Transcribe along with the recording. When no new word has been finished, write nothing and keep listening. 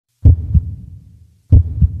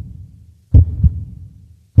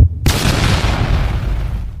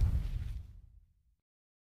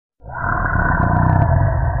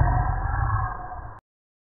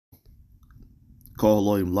Call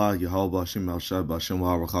Elohim La, Yahweh Hashem Al Shai Bashem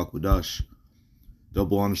Wa'arakak Wadash.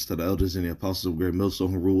 Double honors to the elders and the apostles of Great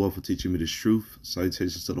Millstone who rule well for teaching me this truth.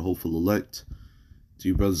 Salutations to the hopeful elect. To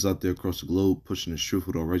you brothers out there across the globe, pushing this truth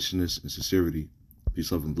with all righteousness and sincerity.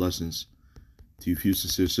 Peace, love, and blessings. To you few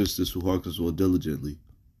sincere sisters who hearken well diligently.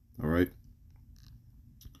 Alright?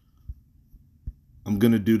 I'm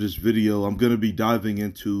going to do this video. I'm going to be diving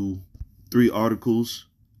into 3 articles,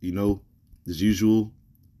 as usual.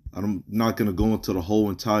 I'm not going to go into the whole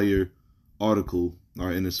entire article,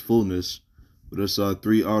 in its fullness. But there's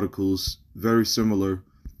 3 articles, very similar,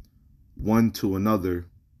 one to another.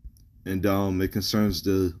 And it concerns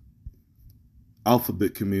the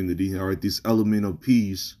alphabet community, these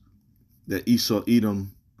LMNOPs that Esau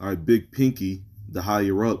Edom, Big Pinky, the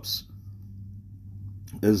higher ups,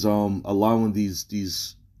 is allowing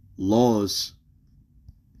these laws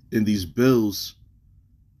and these bills,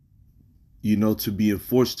 to be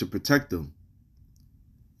enforced to protect them.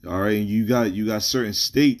 And you got certain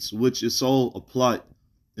states, which it's all a plot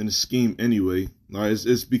and a scheme anyway.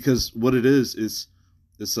 It's because what it is it's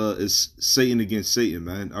Satan against Satan,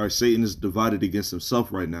 man. Satan is divided against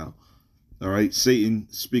himself right now. Satan,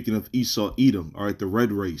 speaking of Esau Edom, the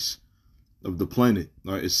red race of the planet,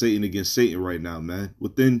 it's Satan against Satan right now, man.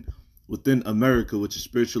 Within America, which is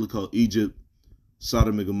spiritually called Egypt,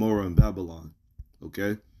 Sodom and Gomorrah, and Babylon.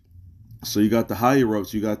 Okay, so you got the higher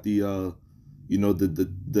ups, you got the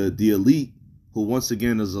the elite, who once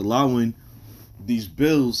again is allowing these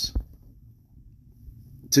bills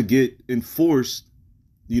to get enforced,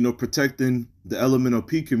 protecting the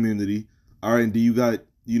LMNOP community. And you got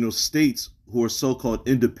states who are so-called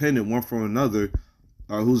independent one from another,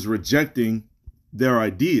 who's rejecting their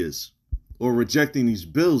ideas, or rejecting these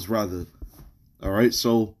bills rather.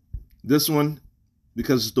 So this one,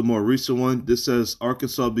 because it's the more recent one, this says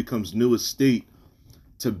Arkansas becomes newest state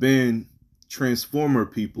to ban transformer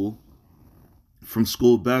people from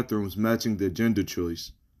school bathrooms matching their gender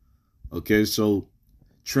choice. Okay, so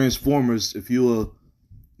transformers, if you're a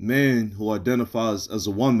man who identifies as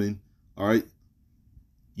a woman,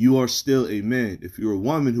 you are still a man. If you're a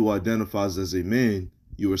woman who identifies as a man,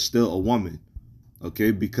 you are still a woman.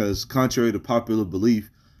 Okay, because contrary to popular belief,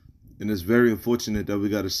 and it's very unfortunate that we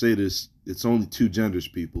got to say this, it's only 2 genders,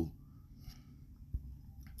 people.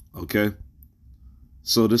 Okay,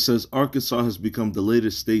 so this says Arkansas has become the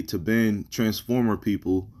latest state to ban transformer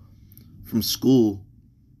people from school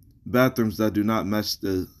bathrooms that do not match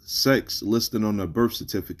the sex listed on their birth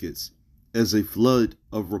certificates, as a flood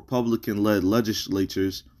of Republican-led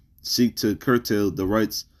legislatures seek to curtail the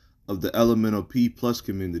rights of the LMNOP plus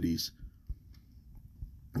communities.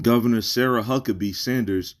 Governor Sarah Huckabee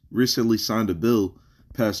Sanders recently signed a bill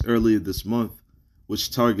passed earlier this month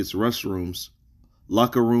which targets restrooms,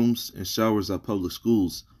 locker rooms, and showers at public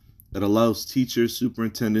schools. It allows teachers,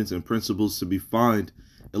 superintendents, and principals to be fined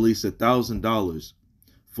at least $1,000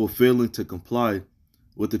 for failing to comply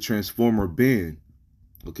with the transformer ban.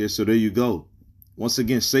 Okay, so there you go. Once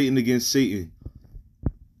again, Satan against Satan.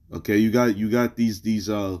 Okay, you got these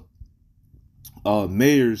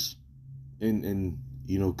mayors and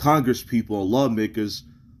Congress people and lawmakers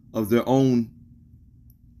of their own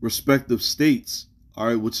respective states,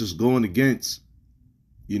 which is going against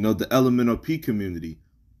the LMNOP community.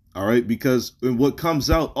 Because what comes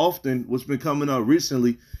out often, what's been coming out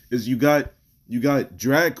recently, is you got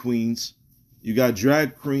drag queens. You got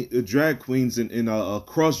drag queens and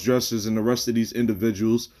cross-dressers and the rest of these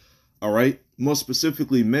individuals, more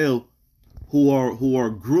specifically male, who are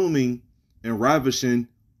grooming and ravishing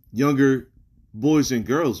younger boys and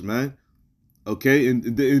girls, man. Okay,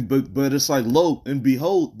 but it's like, lo and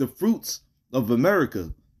behold, the fruits of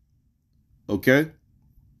America. Okay,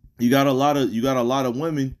 you got a lot of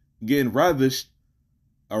women getting ravished,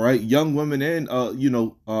 young women and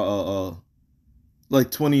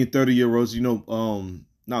like 20 and 30-year-olds,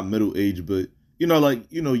 not middle age, but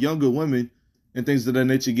younger women and things of that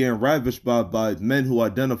nature getting ravished by men who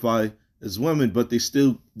identify as women, but they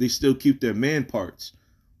still keep their man parts,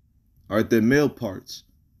 their male parts.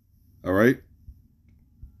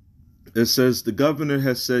 It says the governor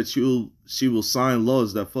has said she will sign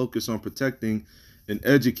laws that focus on protecting and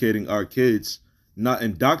educating our kids, not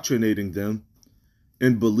indoctrinating them,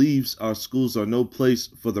 and believes our schools are no place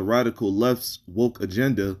for the radical left's woke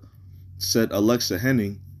agenda, said Alexa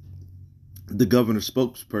Henning, the governor's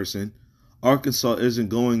spokesperson. Arkansas isn't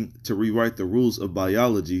going to rewrite the rules of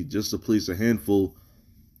biology just to please a handful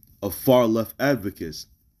of far left advocates.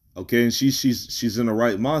 Okay, and she's in the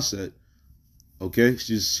right mindset. Okay,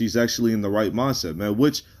 she's actually in the right mindset, man.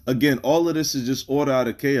 Which again, all of this is just order out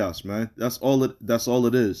of chaos, man. That's all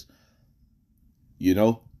it is.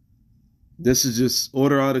 This is just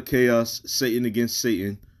order out of chaos, Satan against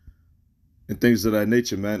Satan, and things of that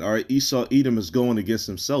nature, man. All right, Esau Edom is going against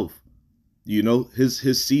himself. You know,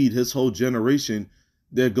 his seed, his whole generation,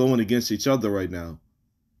 they're going against each other right now.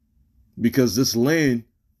 Because this land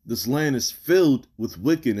is filled with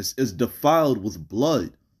wickedness, is defiled with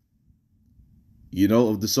blood. You know,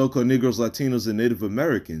 of the so-called Negroes, Latinos, and Native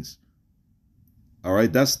Americans. All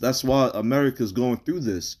right, that's why America's going through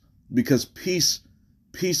this, because peace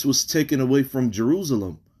was taken away from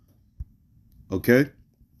Jerusalem. Okay,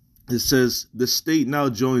 it says the state now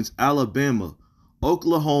joins Alabama,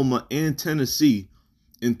 Oklahoma, and Tennessee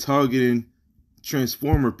in targeting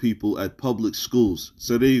transformer people at public schools.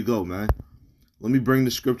 So there you go, man. Let me bring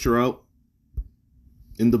the scripture out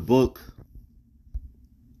in the book.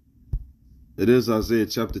 It is Isaiah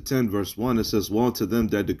chapter 10, verse 1. It says, woe unto them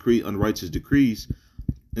that decree unrighteous decrees,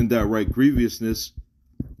 and that write grievousness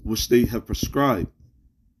which they have prescribed.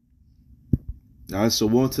 All right, so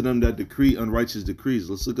woe unto them that decree unrighteous decrees.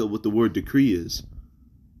 Let's look at what the word decree is.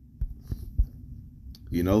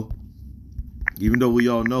 You know, even though we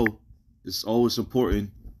all know it's always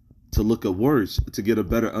important to look at words to get a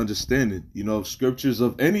better understanding, you know, of scriptures,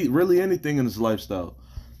 of really anything in this lifestyle.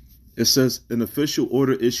 It says an official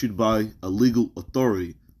order issued by a legal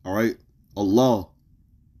authority, all right, a law,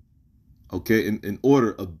 okay, an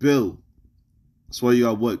order, a bill. That's why you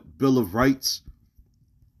got what? Bill of Rights,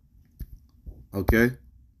 okay?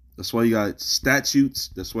 That's why you got statutes.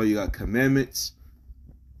 That's why you got commandments.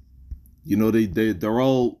 You know, they're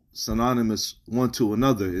all synonymous one to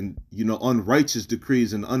another. And, you know, unrighteous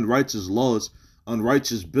decrees and unrighteous laws,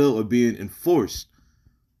 unrighteous bill are being enforced.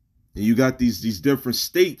 And you got these different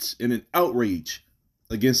states in an outrage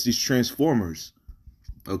against these transformers.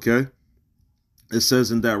 Okay? It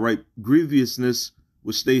says in that right, grievousness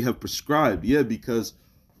which they have prescribed. Yeah, because,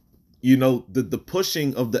 you know, the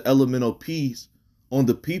pushing of the LMNOPs on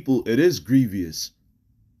the people, it is grievous.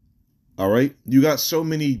 All right? You got so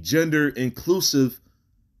many gender inclusive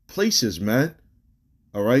places, man.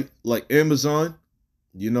 All right? Like Amazon.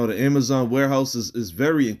 You know, the Amazon warehouse is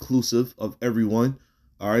very inclusive of everyone.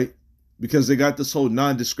 All right? Because they got this whole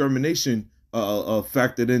non-discrimination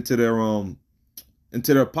factored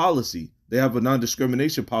into their policy. They have a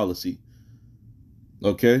non-discrimination policy.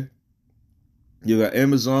 Okay? You got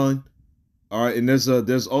Amazon. All right, and there's a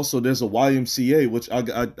YMCA, which I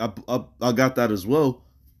got that as well.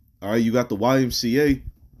 All right, you got the YMCA,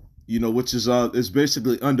 you know, which is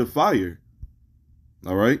basically under fire.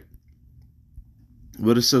 All right?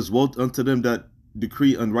 But it says, woe unto them that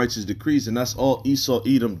decree unrighteous decrees, and that's all Esau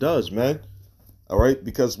Edom does, man. All right,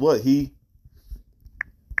 because what? He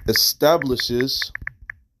establishes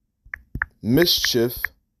mischief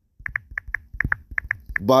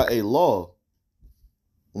by a law.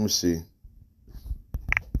 Let me see.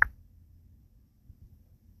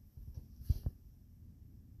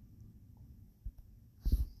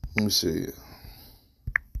 Let me see.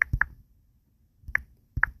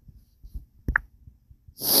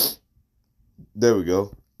 There we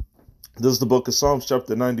go. This is the book of Psalms,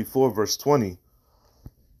 chapter 94, verse 20.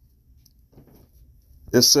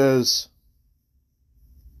 It says,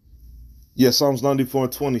 Psalms 94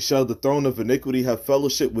 and 20, shall the throne of iniquity have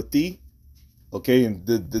fellowship with thee? Okay, and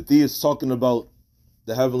the thee is talking about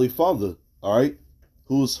the Heavenly Father, all right,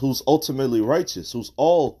 who's ultimately righteous, who's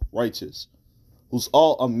all righteous, who's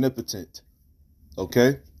all omnipotent,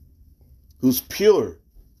 okay, who's pure.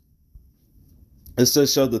 It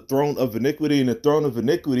says, shall the throne of iniquity, and the throne of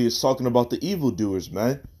iniquity is talking about the evildoers,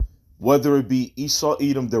 man, whether it be Esau,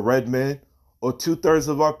 Edom, the red man, or 2/3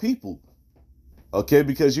 of our people, okay,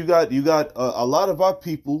 because you got a lot of our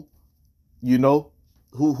people, you know,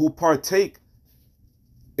 who partake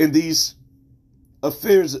in these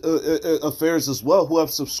affairs as well, who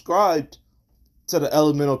have subscribed to the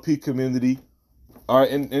LMNOP community, are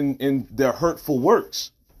in their hurtful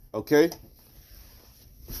works, okay.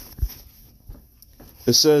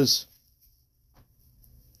 It says,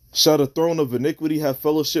 shall the throne of iniquity have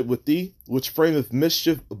fellowship with thee, which frameth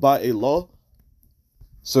mischief by a law?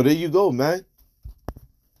 So there you go, man.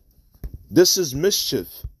 This is mischief.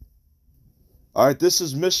 All right, this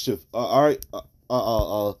is mischief. All right,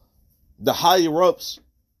 the higher ups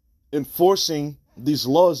enforcing these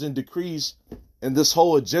laws and decrees and this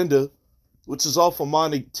whole agenda, which is all for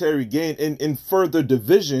monetary gain and in further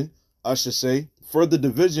division, I should say, further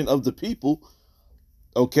division of the people.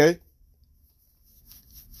 Okay,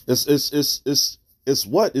 it's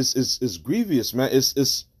grievous, man.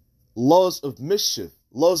 It's laws of mischief,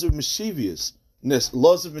 laws of mischievousness.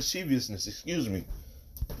 Excuse me.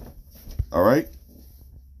 All right.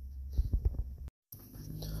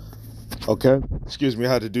 Okay. Excuse me,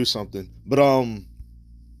 I had to do something. But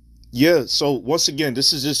yeah, so once again,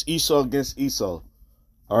 this is just Esau against Esau.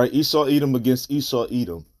 All right, Esau Edom against Esau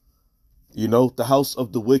Edom. You know, the house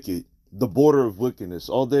of the wicked, the border of wickedness,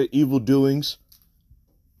 all their evil doings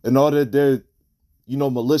and all their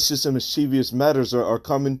malicious and mischievous matters are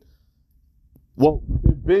coming. Well,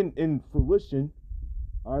 they've been in fruition,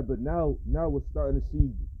 all right, but now we're starting to see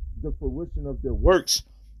the fruition of their works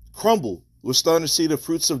crumble. We're starting to see the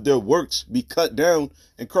fruits of their works be cut down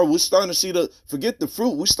and crumble. We're starting to see forget the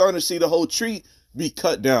fruit, we're starting to see the whole tree be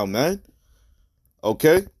cut down, man.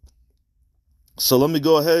 Okay? So let me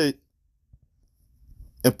go ahead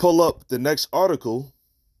and pull up the next article.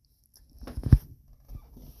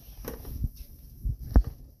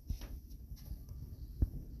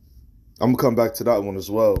 I'm gonna come back to that one as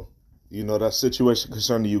well. You know, that situation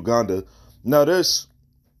concerning Uganda. Now this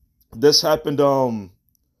happened.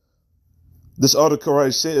 This article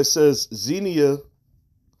right here, it says Xenia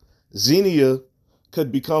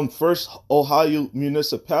could become first Ohio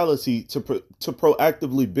municipality to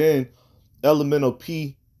proactively ban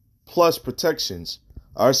LMNOP plus protections.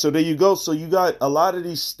 All right, so there you go. So you got a lot of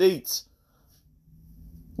these states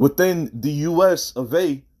within the U.S. of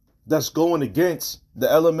A. that's going against the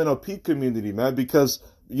LMNOP community, man, because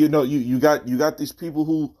you got these people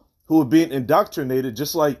who are being indoctrinated,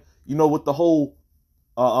 just like with the whole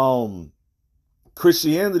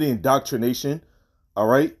Christianity indoctrination. All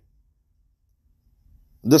right,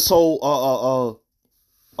 this whole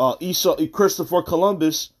Christopher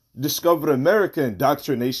Columbus discovered America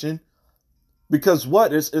indoctrination, because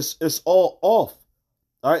what it's all off.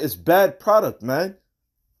 All right, it's bad product, man.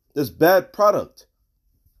 It's bad product.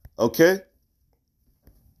 Okay.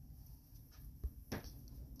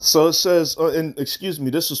 So it says, and excuse me,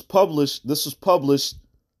 this was published.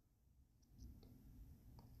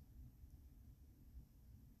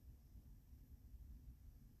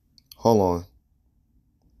 Hold on.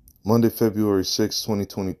 Monday, February 6th,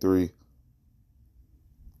 2023.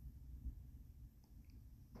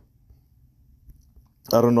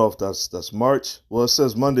 I don't know if that's March. Well, it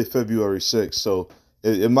says Monday, February 6th. So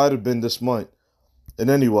it might have been this month. And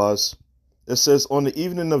anyways, it says on the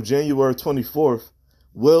evening of January 24th,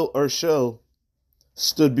 Will Urshel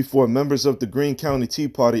stood before members of the Greene County Tea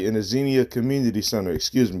Party in the Xenia Community Center.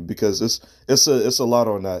 Excuse me, because it's a lot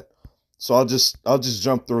on that. So I'll just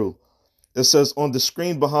jump through. It says on the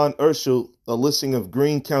screen behind Urshel, a listing of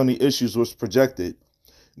Greene County issues was projected.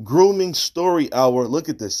 Grooming story hour. Look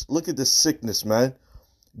at this. Look at this sickness, man.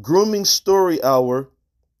 Grooming story hour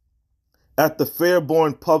at the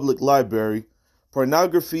Fairborn Public Library.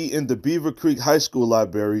 Pornography in the Beaver Creek High School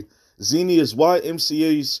Library. Xenia's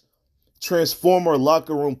YMCA's Transformer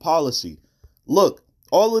Locker Room Policy. Look,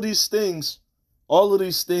 all of these things, all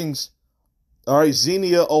right,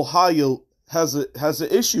 Xenia, Ohio has an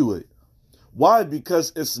issue with. Why?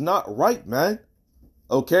 Because it's not right, man.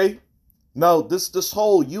 Okay? Now, this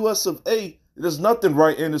whole US of A, there's nothing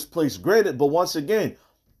right in this place, granted, but once again,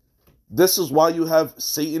 this is why you have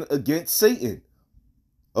Satan against Satan.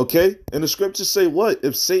 Okay? And the scriptures say what?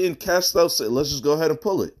 If Satan casts out Satan, let's just go ahead and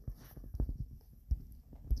pull it.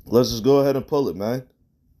 Let's just go ahead and pull it, man.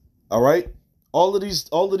 All right? All of these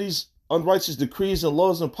unrighteous decrees and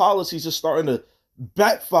laws and policies are starting to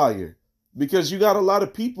backfire, because you got a lot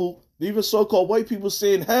of people, even so-called white people,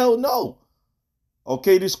 saying, hell no.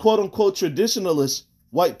 Okay? These quote-unquote traditionalist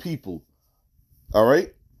white people. All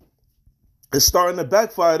right? It's starting to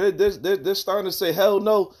backfire. They're starting to say, hell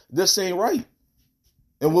no, this ain't right.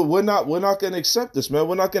 And we're not going to accept this, man.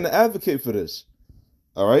 We're not going to advocate for this.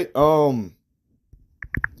 All right?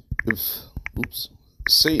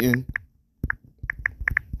 Satan.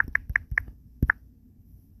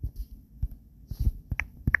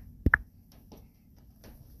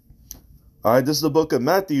 All right, this is the book of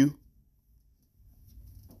Matthew,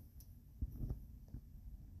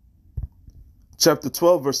 chapter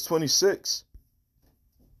 12, verse 26.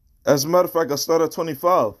 As a matter of fact, I start at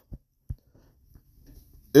 25.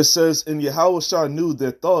 It says, and Yahushua knew their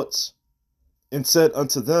thoughts and said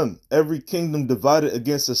unto them, every kingdom divided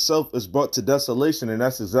against itself is brought to desolation. And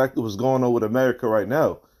that's exactly what's going on with America right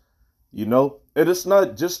now. You know, and it's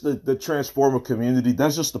not just the Transformer community.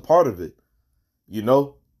 That's just a part of it. You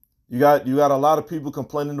know, you got a lot of people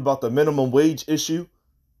complaining about the minimum wage issue.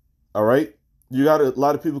 All right. You got a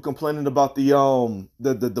lot of people complaining about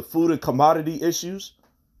the food and commodity issues.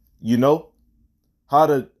 You know,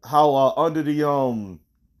 how under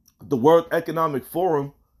the World Economic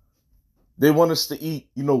Forum, they want us to eat,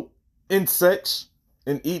 insects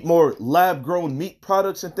and eat more lab-grown meat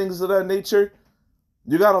products and things of that nature.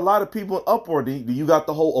 You got a lot of people in uproar. You got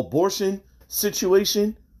the whole abortion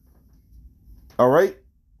situation. All right.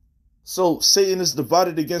 So Satan is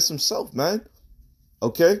divided against himself, man.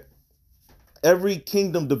 Okay. Every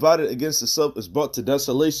kingdom divided against itself is brought to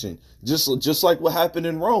desolation. Just like what happened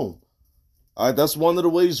in Rome. All right. That's one of the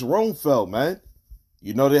ways Rome fell, man.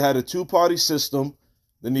 You know, they had a two-party system.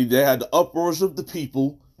 Then they had the uproars of the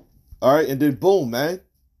people. All right. And then boom, man.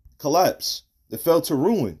 Collapse. They fell to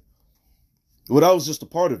ruin. Well, that was just a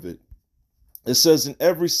part of it. It says, in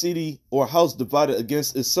every city or house divided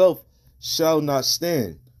against itself shall not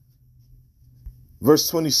stand. Verse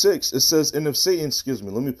 26, it says, and if Satan, excuse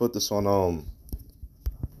me, let me put this on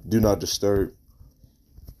do not disturb.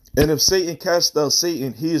 And if Satan cast out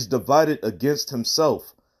Satan, he is divided against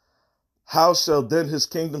himself. How shall then his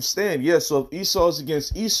kingdom stand? Yeah, so if Esau is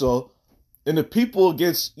against Esau, and the people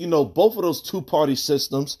against, both of those two-party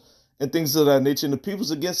systems and things of that nature, and the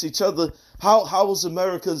people's against each other, how is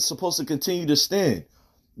America supposed to continue to stand?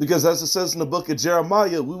 Because as it says in the book of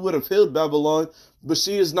Jeremiah, we would have healed Babylon, but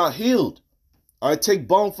she is not healed. All right, take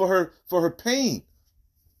balm for her pain.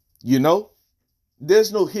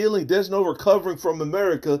 There's no healing, there's no recovering from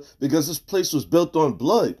America because this place was built on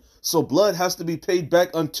blood. So blood has to be paid back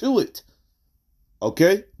unto it.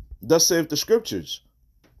 Okay? Thus saith the scriptures.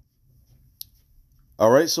 All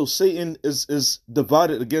right, so Satan is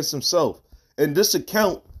divided against himself. In this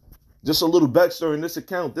account, just a little backstory in this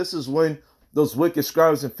account, this is when those wicked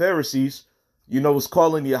scribes and Pharisees, was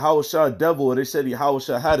calling Yahushua a devil, or they said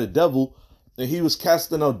Yahushua had a devil, and he was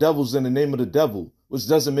casting out devils in the name of the devil, which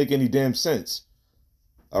doesn't make any damn sense.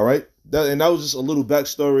 All right, that was just a little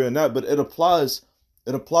backstory on that, but it applies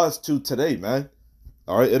to today, man.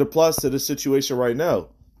 All right, it applies to this situation right now.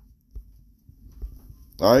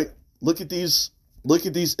 All right, look at these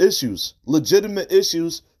issues, legitimate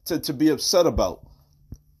issues to be upset about.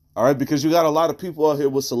 All right, because you got a lot of people out here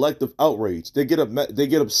with selective outrage. They get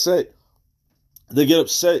upset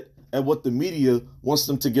at what the media wants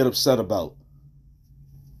them to get upset about.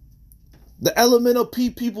 The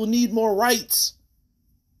LMNOP people need more rights.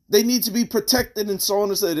 They need to be protected and so on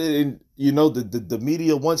and so on. And the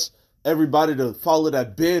media wants everybody to follow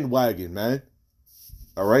that bandwagon, man.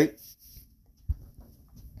 All right.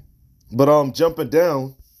 But jumping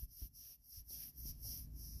down.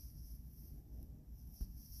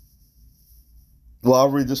 Well, I'll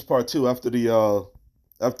read this part too after the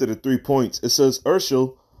 3 points. It says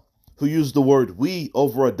Urshel, who used the word "we"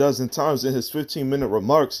 over a dozen times in his 15-minute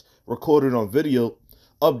remarks recorded on video,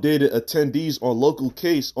 updated attendees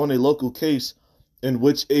on a local case in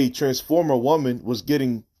which a transformer woman was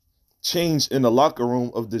getting changed in the locker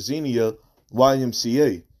room of the Xenia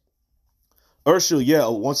YMCA. Urshel, yeah,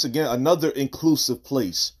 once again, another inclusive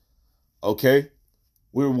place. Okay,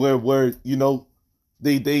 where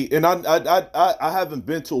they and I haven't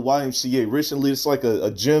been to a YMCA recently. It's like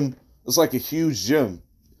a gym. It's like a huge gym,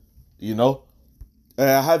 And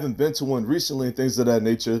I haven't been to one recently and things of that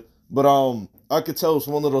nature. But I could tell it's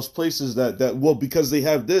one of those places that because they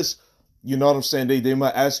have this, you know what I'm saying? They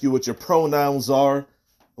might ask you what your pronouns are.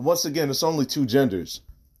 And once again, it's only two genders.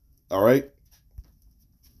 All right.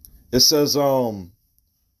 It says Urshel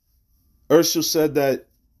said that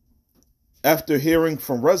after hearing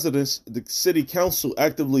from residents, the city council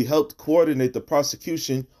actively helped coordinate the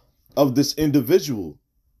prosecution of this individual.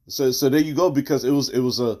 So there you go, because it was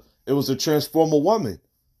a transformer woman.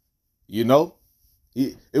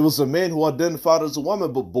 It was a man who identified as a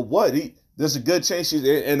woman, but what? There's a good chance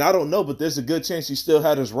and I don't know, but there's a good chance he still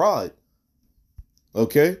had his rod.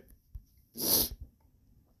 Okay.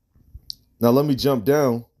 Now let me jump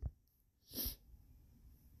down.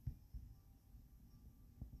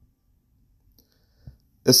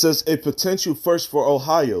 It says a potential first for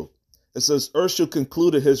Ohio. It says Urshel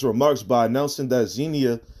concluded his remarks by announcing that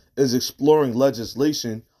Xenia is exploring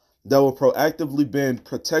legislation that will proactively ban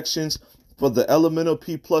protections for the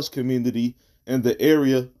LMNOP plus community in the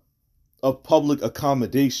area of public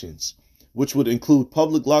accommodations, which would include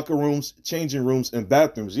public locker rooms, changing rooms, and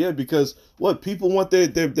bathrooms. Yeah, because people want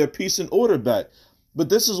their peace and order back. But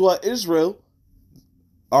this is what Israel,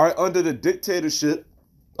 all right, under the dictatorship,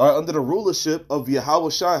 under the rulership of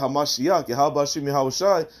Yahushua HaMashiach,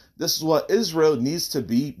 Yahushua, this is what Israel needs to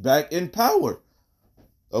be back in power.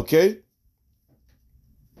 Okay?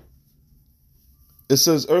 It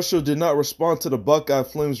says Urshel did not respond to the Buckeye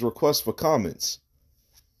Flame's request for comments.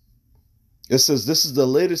 It says this is the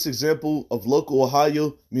latest example of local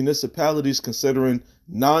Ohio municipalities considering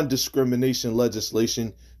non-discrimination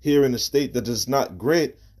legislation here in a state that does not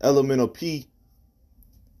grant LMNOP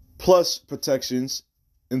plus protections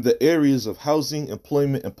in the areas of housing,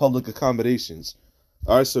 employment, and public accommodations.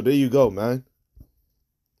 All right, so there you go, man.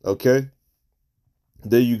 Okay?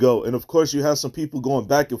 There you go. And of course, you have some people going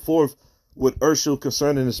back and forth with Urshel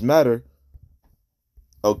concerning this matter.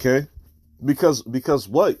 Okay, because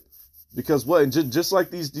what? Because what? And just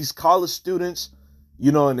like these college students,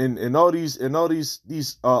 you know, and all these LMNOP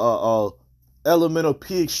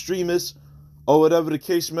extremists or whatever the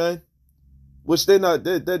case, man. Which they're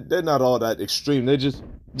not all that extreme. They're just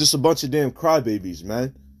a bunch of damn crybabies,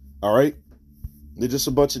 man. All right, they're just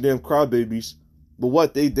a bunch of damn crybabies. But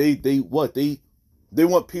what they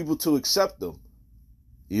want people to accept them.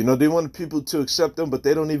 You know, they want people to accept them, but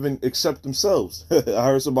they don't even accept themselves. I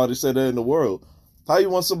heard somebody say that in the world. How you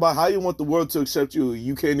want the world to accept you?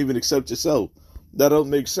 You can't even accept yourself. That don't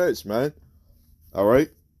make sense, man. All right.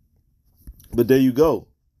 But there you go.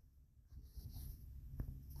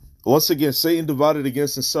 Once again, Satan divided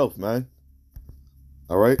against himself, man.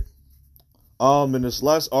 All right. In this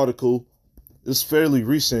last article, it's fairly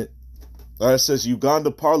recent. It says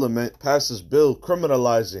Uganda Parliament passes bill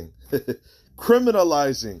criminalizing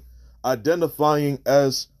identifying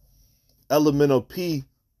as LMNOP,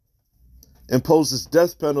 imposes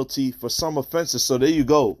death penalty for some offenses. So there you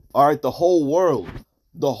go. All right, the whole world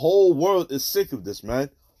is sick of this,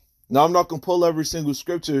 man. Now, I'm not going to pull every single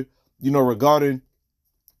scripture, you know, regarding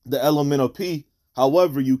the LMNOP.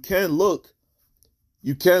 However, you can look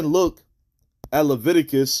at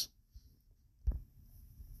Leviticus.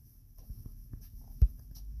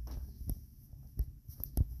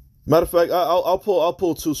 Matter of fact, I'll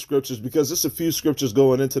pull two scriptures because there's a few scriptures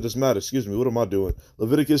going into this matter. Excuse me, what am I doing?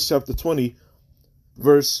 Leviticus chapter 20,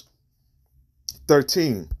 verse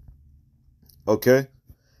 13. Okay,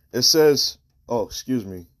 it says, oh, excuse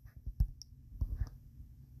me.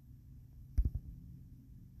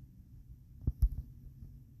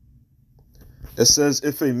 It says,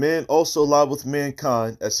 if a man also lie with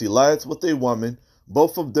mankind as he lieth with a woman,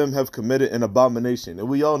 both of them have committed an abomination. And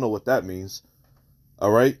we all know what that means.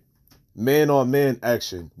 All right. Man on man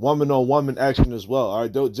action, woman on woman action as well. All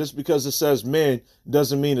right. Just because it says man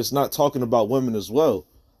doesn't mean it's not talking about women as well.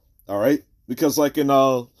 All right. Because like in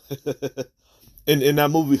in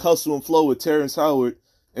that movie Hustle and Flow with Terrence Howard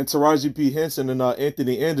and Taraji P. Henson and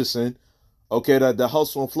Anthony Anderson. Okay. That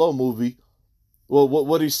Hustle and Flow movie. Well,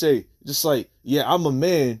 what do you say? Just like, yeah, I'm a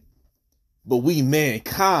man, but we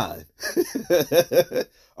mankind.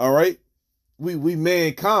 All right. We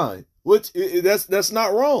mankind, which that's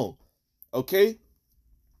not wrong. Okay,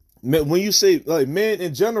 when you say like man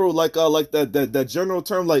in general, like that general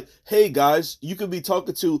term, like, hey guys, you could be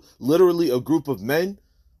talking to literally a group of men,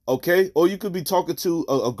 okay, or you could be talking to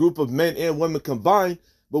a group of men and women combined.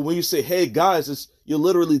 But when you say hey guys, you're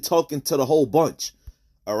literally talking to the whole bunch.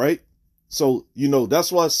 All right, so you know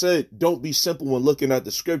that's why I said don't be simple when looking at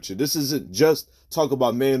the scripture. This isn't just talk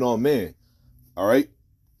about man on man. All right,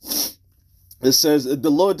 it says the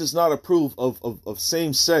Lord does not approve of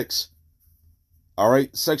same sex. All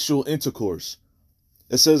right, sexual intercourse.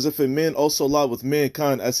 It says, if a man also lie with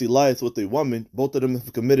mankind as he lieth with a woman, both of them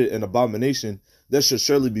have committed an abomination, that shall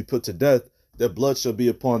surely be put to death, their blood shall be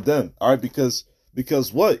upon them. All right, because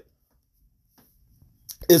what?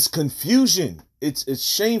 It's confusion. It's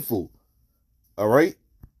shameful. All right,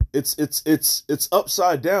 it's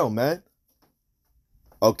upside down, man.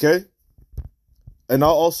 Okay, and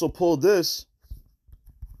I'll also pull this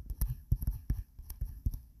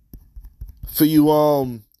for you,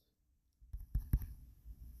 you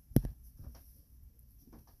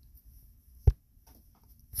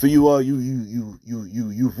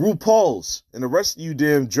RuPauls and the rest of you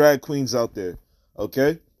damn drag queens out there.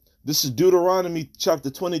 Okay, this is Deuteronomy chapter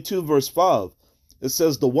 22 verse 5. It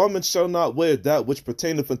says, the woman shall not wear that which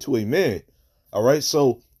pertaineth unto a man. All right,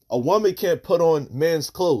 so a woman can't put on man's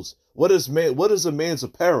clothes. What is a man's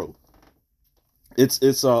apparel? It's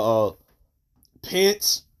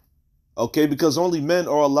pants. Okay, because only men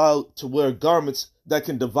are allowed to wear garments that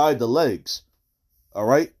can divide the legs. All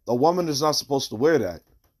right, a woman is not supposed to wear that.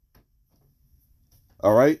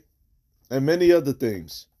 All right, and many other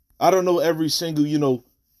things. I don't know every single, you know,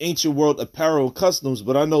 ancient world apparel customs,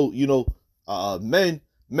 but I know, you know, men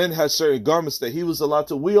had certain garments that he was allowed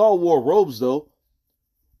to. We all wore robes, though.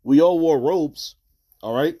 We all wore robes.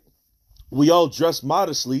 All right, we all dressed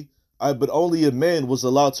modestly, but only a man was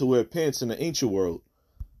allowed to wear pants in the ancient world.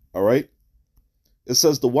 All right. It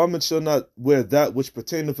says, the woman shall not wear that which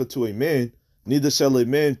pertaineth unto a man, neither shall a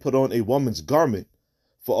man put on a woman's garment.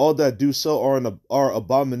 For all that do so are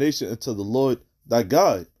abomination unto the Lord thy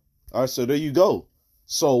God. All right, so there you go.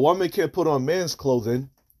 So a woman can't put on man's clothing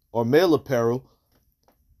or male apparel,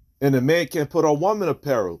 and a man can't put on woman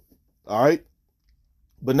apparel. All right.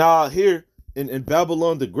 But now out here in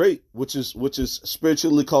Babylon the Great, which is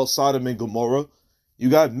spiritually called Sodom and Gomorrah, you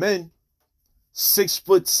got men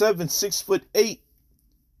 6'7", 6'8",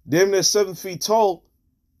 damn near 7 feet tall,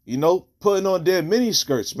 putting on their mini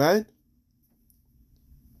skirts, man.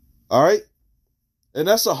 All right. And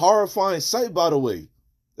that's a horrifying sight, by the way,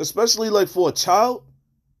 especially like for a child.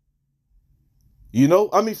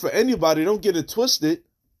 I mean, for anybody, don't get it twisted.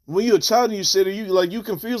 When you're a child and you sit there, you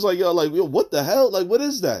confused, like, yo, what the hell? Like, what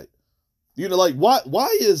is that? Like,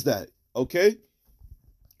 why is that? Okay.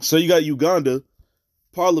 So you got Uganda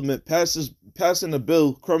Parliament passing a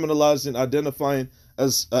bill criminalizing identifying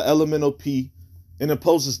as a LMNOP and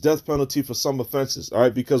imposes death penalty for some offenses. All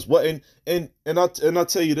right, because what and I'll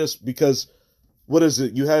tell you this, because what is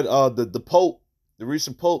it? You had the Pope, the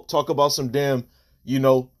recent Pope, talk about some damn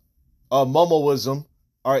Momoism.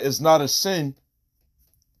 All right, it's not a sin.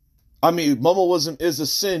 I mean, Momoism is a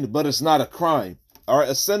sin, but it's not a crime. All right,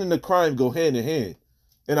 a sin and a crime go hand in hand.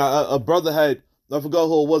 And a brother had, I forgot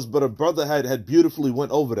who it was, but a brother had beautifully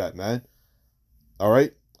went over that, man. All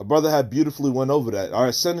right, a brother had beautifully went over that. All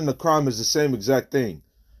right, sin and a crime is the same exact thing.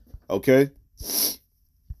 Okay,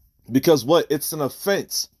 because what? It's an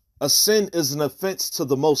offense. A sin is an offense to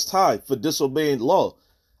the Most High for disobeying law.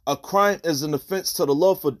 A crime is an offense to the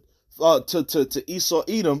law for to Esau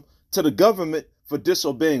Edom, to the government for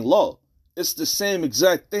disobeying law. It's the same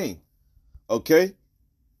exact thing. Okay?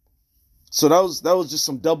 So that was just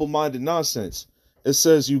some double-minded nonsense. It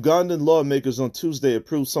says Ugandan lawmakers on Tuesday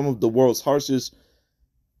approved some of the world's harshest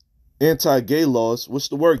anti-gay laws, which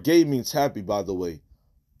the word gay means happy, by the way.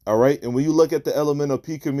 All right? And when you look at the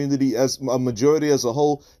LMNOP community as a majority as a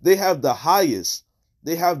whole, they have the highest,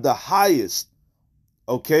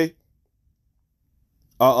 okay,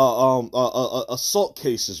 assault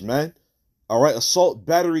cases, man. All right, assault,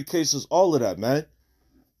 battery cases, all of that, man.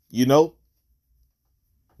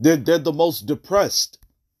 They're the most depressed.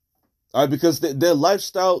 All right, because their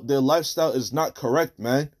lifestyle is not correct,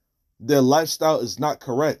 man. Their lifestyle is not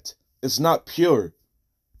correct. It's not pure.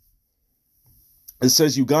 It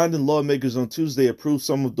says Ugandan lawmakers on Tuesday approved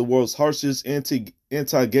some of the world's harshest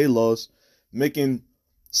anti-gay laws, making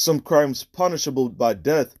some crimes punishable by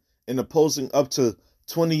death and imposing up to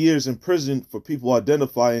 20 years in prison for people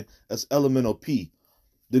identifying as LMNOP.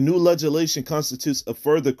 The new legislation constitutes a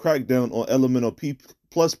further crackdown on LMNOP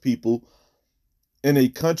plus people in a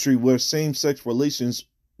country where same-sex relations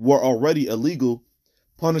were already illegal,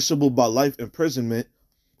 punishable by life imprisonment.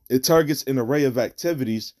 It targets an array of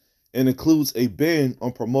activities and includes a ban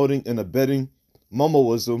on promoting and abetting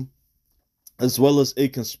Momoism, as well as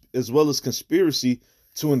conspiracy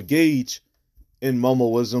to engage in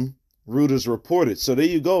Momoism, Reuters reported. So there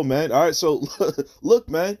you go, man. All right, so look,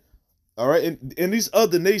 man. All right, and these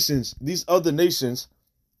other nations,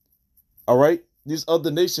 all right,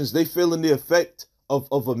 they feeling the effect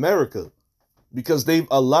of America, because they've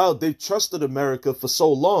trusted America for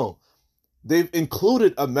so long. They've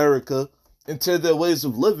included America into their ways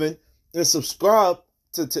of living and subscribe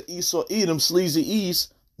to Esau Edom, sleazy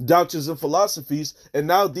East, doctrines and philosophies. And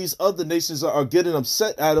now these other nations are getting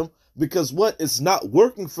upset at them because what? It's not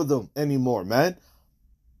working for them anymore, man.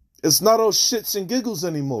 It's not all shits and giggles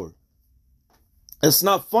anymore. It's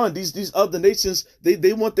not fun. These other nations,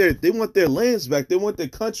 they want their lands back. They want their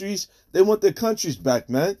countries back,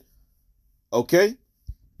 man. Okay?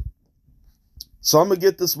 So I'm going to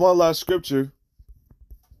get this one last scripture.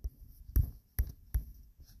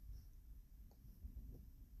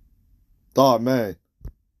 Oh, man.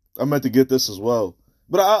 I meant to get this as well.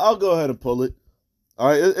 But I'll go ahead and pull it. All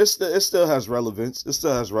right. It still has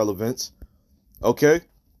relevance. Okay?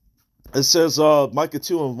 It says, Micah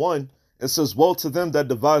 2:1. It says, woe to them that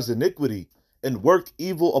devise iniquity and work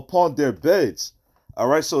evil upon their beds. All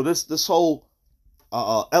right. So this whole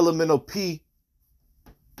LMNOP,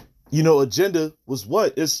 agenda was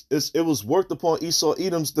what? It was worked upon Esau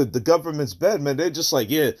Edom's, the government's bed, man. They're just like,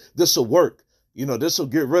 yeah, this will work. This will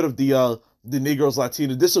get rid of the Negroes,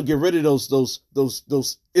 Latinos. This will get rid of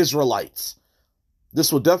those Israelites.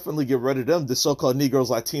 This will definitely get rid of them, the so-called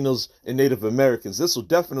Negroes, Latinos, and Native Americans. This will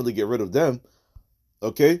definitely get rid of them.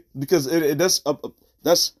 Okay, because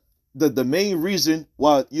that's the main reason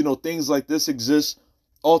why things like this exist.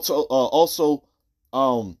 Also,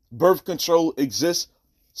 birth control exists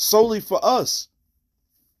solely for us.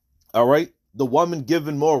 All right, the woman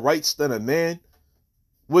given more rights than a man,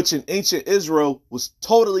 which in ancient Israel was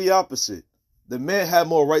totally opposite. The man had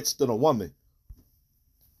more rights than a woman.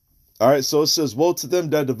 All right, so it says, woe to them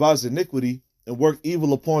that devise iniquity and work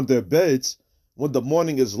evil upon their beds. When the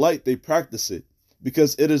morning is light, they practice it,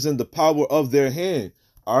 because it is in the power of their hand.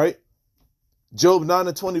 All right. Job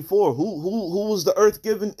 9:24. Who was the earth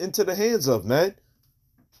given into the hands of, man?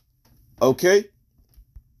 Okay.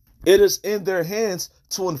 It is in their hands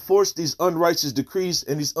to enforce these unrighteous decrees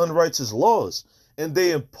and these unrighteous laws. and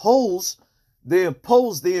they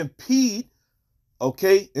impede,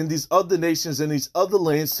 okay, in these other nations and these other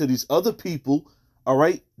lands to these other people, all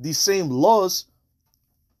right, these same laws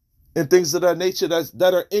and things of that nature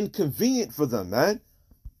that are inconvenient for them, man.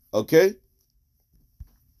 Okay?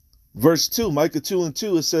 Verse 2, Micah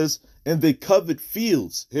 2:2, it says, and they covet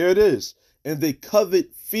fields. Here it is. And they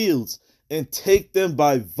covet fields and take them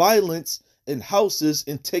by violence, and houses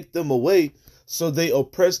and take them away. So they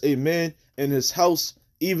oppress a man in his house,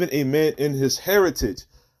 even a man in his heritage.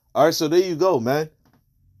 All right, so there you go, man.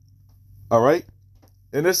 All right.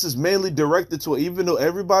 And this is mainly directed to, even though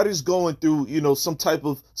everybody's going through,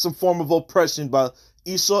 some form of oppression by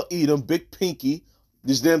Esau, Edom, Big Pinky,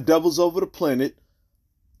 these damn devils over the planet.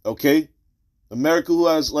 Okay. America, who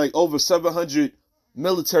has like over 700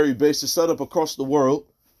 military bases set up across the world.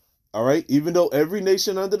 All right. Even though every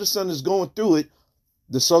nation under the sun is going through it,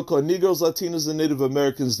 the so-called Negroes, Latinos, and Native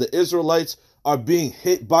Americans, the Israelites, are being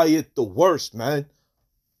hit by it the worst, man.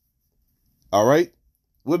 All right.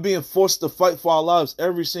 We're being forced to fight for our lives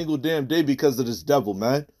every single damn day because of this devil,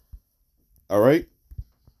 man. All right.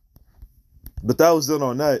 But that was it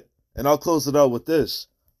on that. And I'll close it out with this.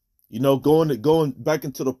 Going back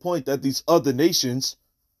into the point that these other nations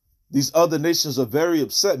are very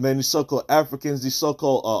upset, man. These so-called Africans, these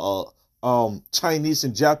so-called Chinese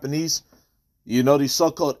and Japanese, these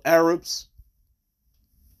so-called Arabs.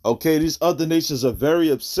 Okay, these other nations are very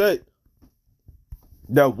upset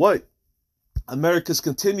that what? America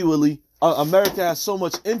has so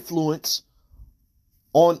much influence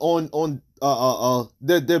on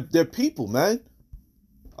their people, man.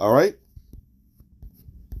 All right.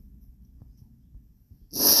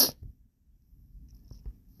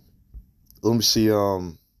 Let me see.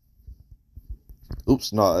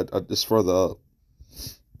 It's further up.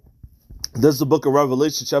 There's the book of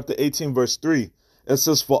Revelation, chapter 18, verse 3. It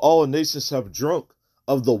says, for all nations have drunk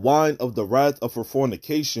of the wine of the wrath of her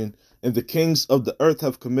fornication, and the kings of the earth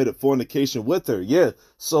have committed fornication with her. Yeah.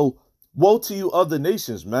 So woe to you other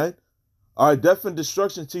nations, man. All right. Death and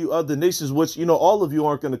destruction to you other nations, which, all of you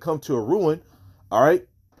aren't going to come to a ruin. All right.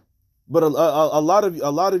 But a lot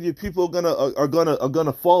of you people are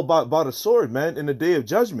gonna fall by the sword, man, in the day of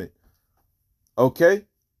judgment. Okay.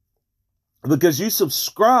 Because you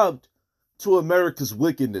subscribed to America's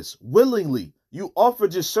wickedness willingly. You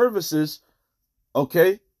offered your services.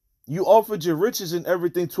 Okay. You offered your riches and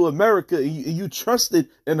everything to America, and you trusted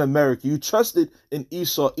in America. You trusted in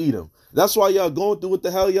Esau, Edom. That's why y'all going through what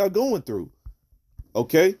the hell y'all going through.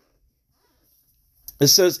 Okay? It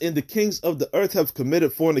says, and the kings of the earth have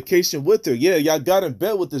committed fornication with her. Yeah, y'all got in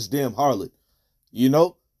bed with this damn harlot.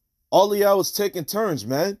 All of y'all was taking turns,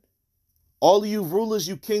 man. All of you rulers,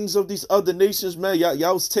 you kings of these other nations, man,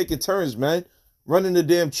 y'all was taking turns, man. Running the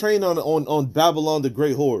damn train on Babylon the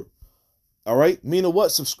Great Whore. All right. Meaning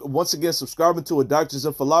what? Once again, subscribing to her doctrines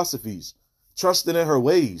and philosophies, trusting in her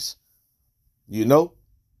ways. It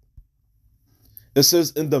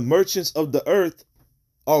says, and the merchants of the earth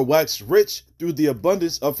are waxed rich through the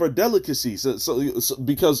abundance of her delicacies.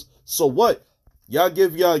 So what? Y'all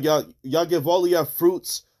give all of y'all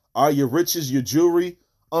fruits, all your riches, your jewelry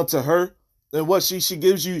unto her. And what she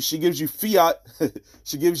gives you fiat.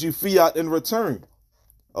 She gives you fiat in return.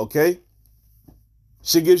 Okay.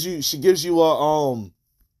 She gives you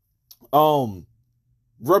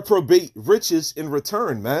reprobate riches in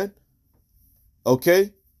return, man.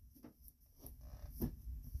 Okay.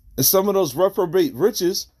 And some of those reprobate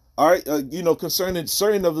riches, all right, concerning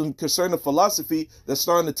certain of them, concerning philosophy that's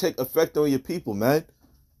starting to take effect on your people, man.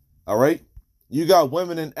 All right. You got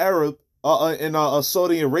women in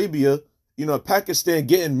Saudi Arabia, Pakistan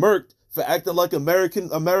getting murked for acting like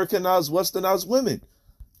Americanized, westernized women.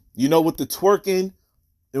 With the twerking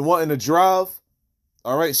and wanting to drive,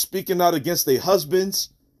 all right, speaking out against their husbands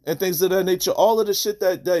and things of that nature. All of the shit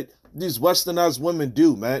that these westernized women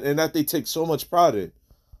do, man, and that they take so much pride in.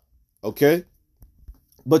 Okay?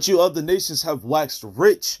 But you other nations have waxed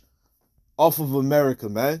rich off of America,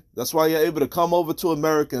 man. That's why you're able to come over to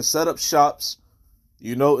America and set up shops,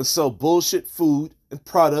 and sell bullshit food and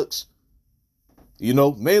products,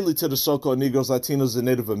 mainly to the so-called Negroes, Latinos, and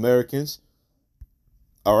Native Americans.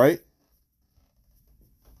 All right?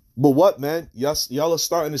 But what, man? Y'all are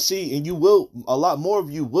starting to see, and a lot more of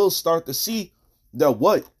you will start to see that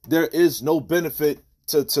what? There is no benefit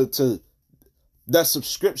to that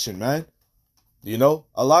subscription, man.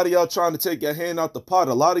 A lot of y'all trying to take your hand out the pot.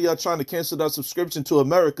 A lot of y'all trying to cancel that subscription to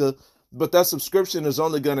America, but that subscription is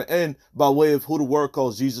only going to end by way of who the word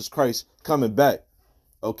calls Jesus Christ coming back.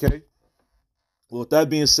 Okay? Well, with that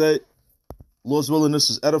being said, Lord's willing, this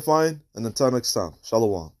is edifying, and until next time,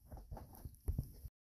 Shalom.